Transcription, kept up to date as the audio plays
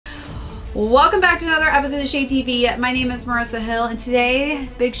Welcome back to another episode of Shade TV. My name is Marissa Hill, and today,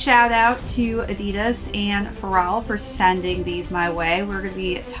 big shout out to Adidas and Pharrell for sending these my way. We're going to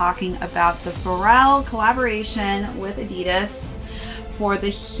be talking about the Pharrell collaboration with Adidas for the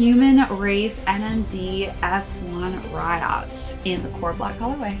Human Race NMD S1 Ryat in the core black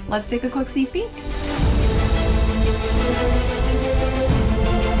colorway. Let's take a quick sneak peek.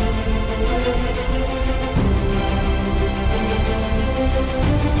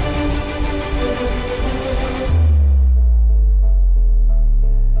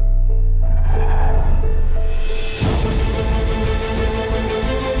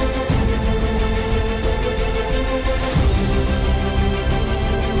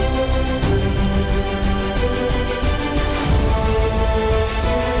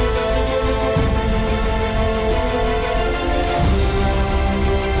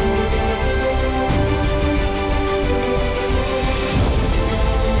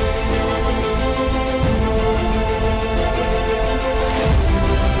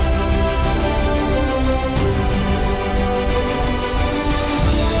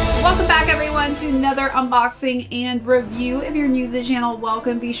 To another unboxing and review. If you're new to the channel,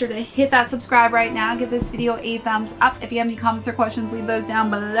 welcome. Be sure to hit that subscribe right now. Give this video a thumbs up. If you have any comments or questions, leave those down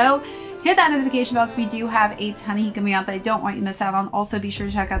below. Hit that notification box. We do have a ton of heat coming out that I don't want you to miss out on. Also, be sure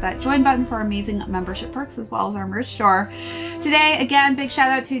to check out that join button for amazing membership perks as well as our merch store. Today, again, big shout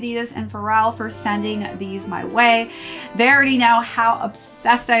out to Adidas and Pharrell for sending these my way. They already know how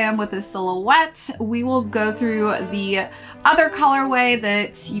obsessed I am with this silhouette. We will go through the other colorway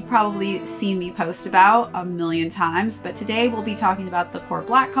that you've probably seen me post about a million times, but today we'll be talking about the core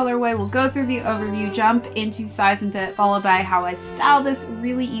black colorway. We'll go through the overview, jump into size and fit, followed by how I style this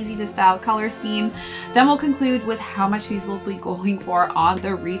really easy to style color scheme. Then we'll conclude with how much these will be going for on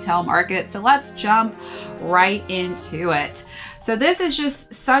the retail market. So let's jump right into it. So this is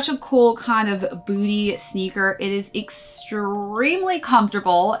just such a cool kind of booty sneaker. It is extremely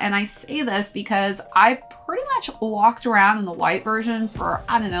comfortable, and I say this because I pretty much walked around in the white version for,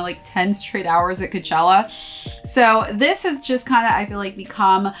 I don't know, like 10 straight hours at Coachella. So this has just kind of, I feel like,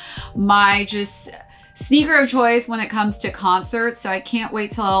 become my just sneaker of choice when it comes to concerts. So I can't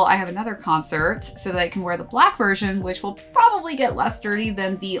wait till I have another concert so that I can wear the black version, which will probably get less dirty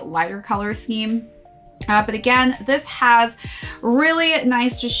than the lighter color scheme. But again, this has really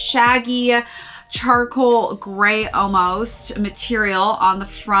nice, just shaggy, charcoal gray almost material on the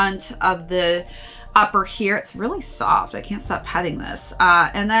front of the upper here. It's really soft. I can't stop petting this.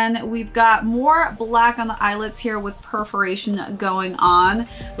 And then we've got more black on the eyelets here with perforation going on.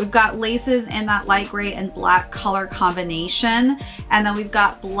 We've got laces in that light gray and black color combination. And then we've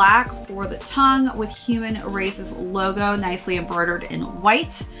got black for the tongue with Human Race's logo nicely embroidered in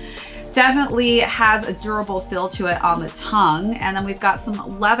white. Definitely has a durable feel to it on the tongue. And then we've got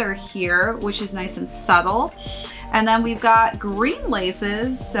some leather here, which is nice and subtle. And then we've got green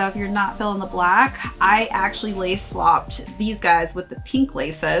laces. So if you're not feeling the black, I actually lace swapped these guys with the pink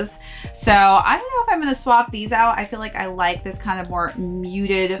laces. So I don't know if I'm gonna swap these out. I feel like I like this kind of more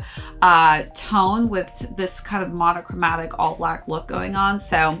muted tone with this kind of monochromatic all black look going on.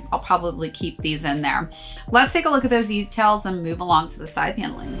 So I'll probably keep these in there. Let's take a look at those details and move along to the side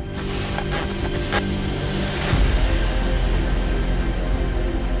paneling.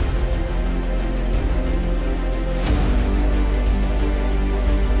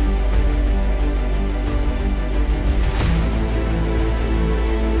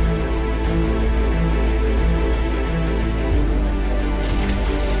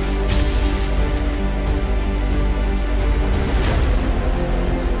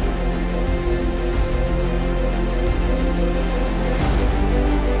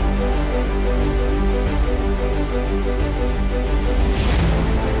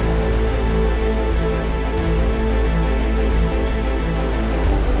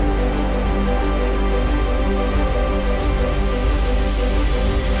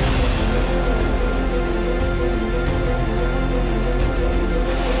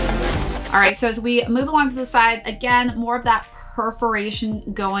 All right, so as we move along to the side, again, more of that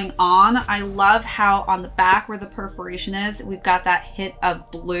perforation going on. I love how on the back where the perforation is, we've got that hit of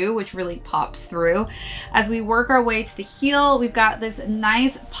blue, which really pops through. As we work our way to the heel, we've got this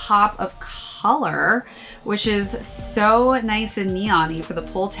nice pop of color, which is so nice and neon-y for the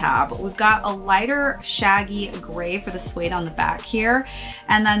pull tab. We've got a lighter shaggy gray for the suede on the back here.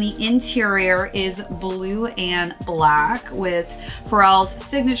 And then the interior is blue and black with Pharrell's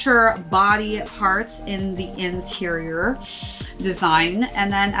signature body parts in the interior. design.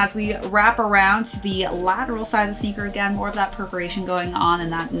 And then as we wrap around to the lateral side of the sneaker, again, more of that perforation going on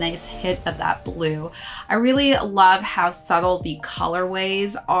and that nice hit of that blue. I really love how subtle the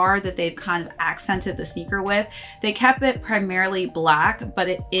colorways are that they've kind of accented the sneaker with. They kept it primarily black, but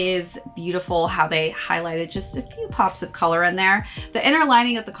it is beautiful how they highlighted just a few pops of color in there. The inner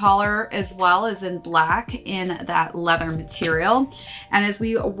lining of the collar as well is in black in that leather material. And as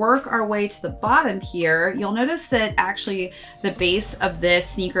we work our way to the bottom here, you'll notice that actually the base of this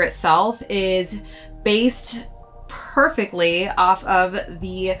sneaker itself is based perfectly off of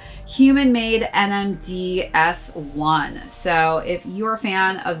the human-made NMD S1. So if you're a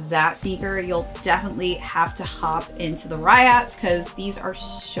fan of that sneaker, you'll definitely have to hop into the Ryats because these are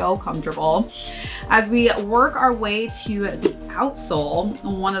so comfortable. As we work our way to the outsole,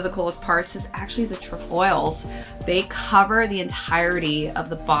 one of the coolest parts is actually the trefoils. They cover the entirety of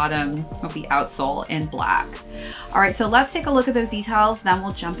the bottom of the outsole in black. All right, so let's take a look at those details, then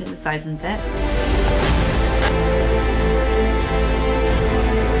we'll jump into size and fit.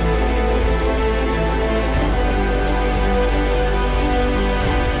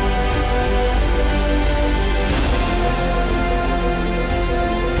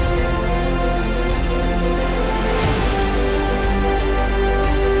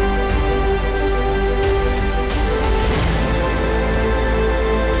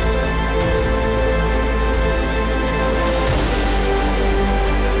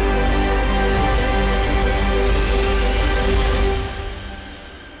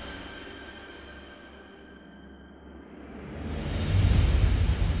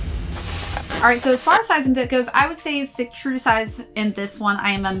 All right, so as far as size and fit goes, I would say stick true to size in this one. I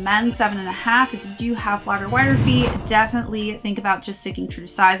am a men's 7.5. If you do have flatter, wider feet, definitely think about just sticking true to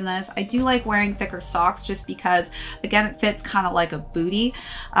size in this. I do like wearing thicker socks just because, again, it fits kind of like a booty.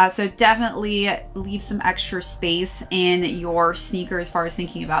 So definitely leave some extra space in your sneaker as far as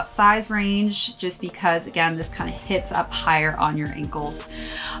thinking about size range, just because, again, this kind of hits up higher on your ankles.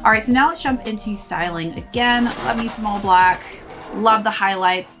 All right, so now let's jump into styling. Again, love me some all black. Love the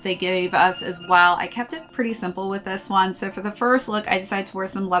highlights they gave us as well. I kept it pretty simple with this one. So for the first look, I decided to wear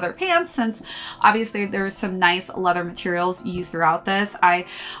some leather pants since obviously there's some nice leather materials used throughout this. I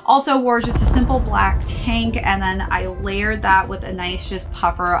also wore just a simple black tank and then I layered that with a nice just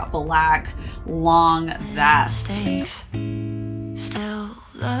puffer black long vest. Still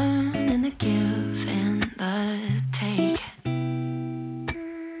learning the give and the take.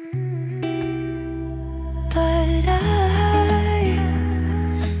 But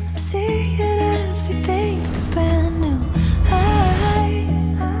I'm seeing everything through brand new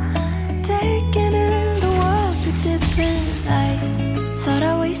eyes, taking in the world through different light. Thought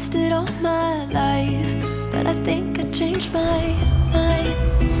I wasted all my life, but I think I changed my mind.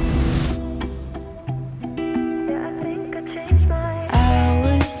 Yeah, I think I changed my mind. I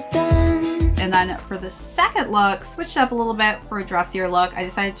was done. And then for the second look, switched up a little bit for a dressier look. I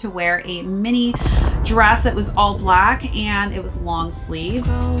decided to wear a mini dress that was all black and it was long sleeve.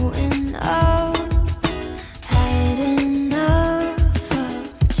 Growing up, had enough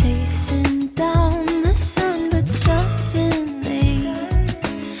of chasing down the sun, but suddenly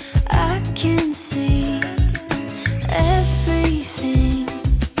I can see everything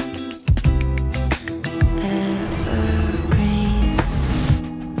evergreen.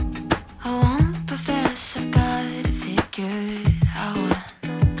 I won't profess I've got it figured out.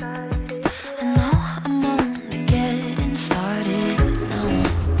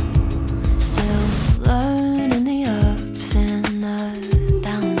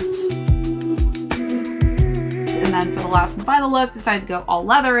 Last and final look, decided to go all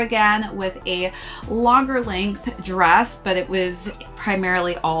leather again with a longer length dress, but it was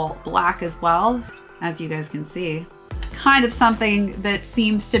primarily all black as well, as you guys can see. Kind of something that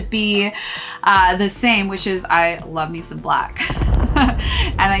seems to be the same, which is I love me some black.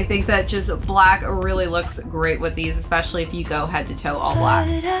 And I think that just black really looks great with these, especially if you go head to toe all black.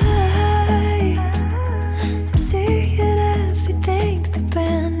 I'm seeing everything through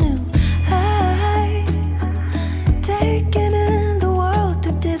brand new eyes, taking in the world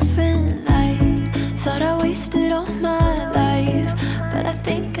through different light. Thought I wasted all my life, but I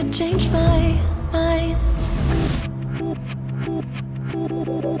think I changed my mind.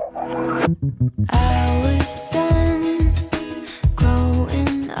 I was done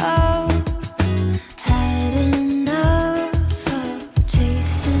growing up, had enough of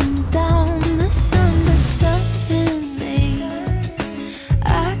chasing down the sun, but suddenly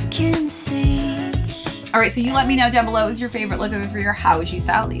I can see. All right, so you let me know down below, what was your favorite look of the three, or how would you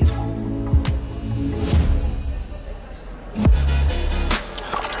style these?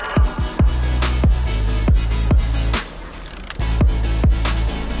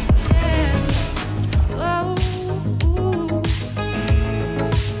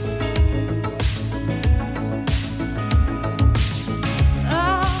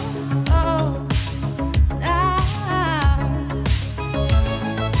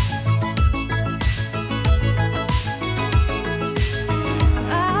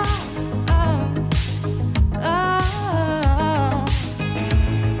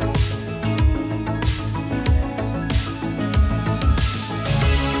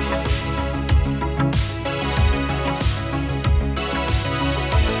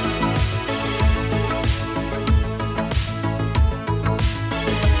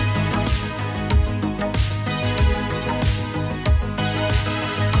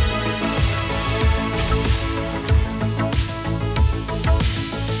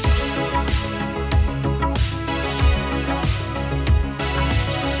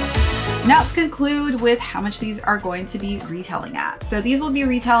 Now let's conclude with how much these are going to be retailing at. So these will be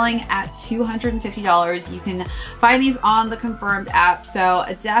retailing at $250. You can find these on the Confirmed app. So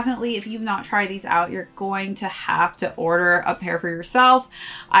definitely, if you've not tried these out, you're going to have to order a pair for yourself.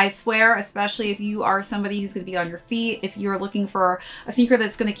 I swear, especially if you are somebody who's going to be on your feet, if you're looking for a sneaker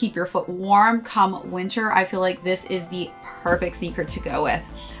that's going to keep your foot warm come winter, I feel like this is the perfect sneaker to go with.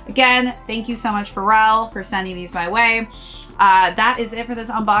 Again, thank you so much, Pharrell, for sending these my way. That is it for this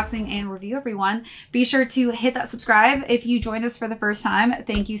unboxing and review, everyone. Be sure to hit that subscribe if you joined us for the first time.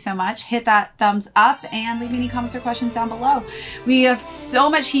 Thank you so much. Hit that thumbs up and leave me any comments or questions down below. We have so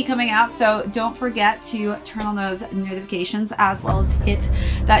much heat coming out, so don't forget to turn on those notifications as well as hit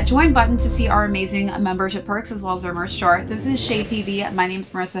that join button to see our amazing membership perks as well as our merch store. This is Shade TV. My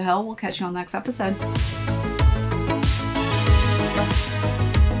name's Marissa Hill. We'll catch you on the next episode.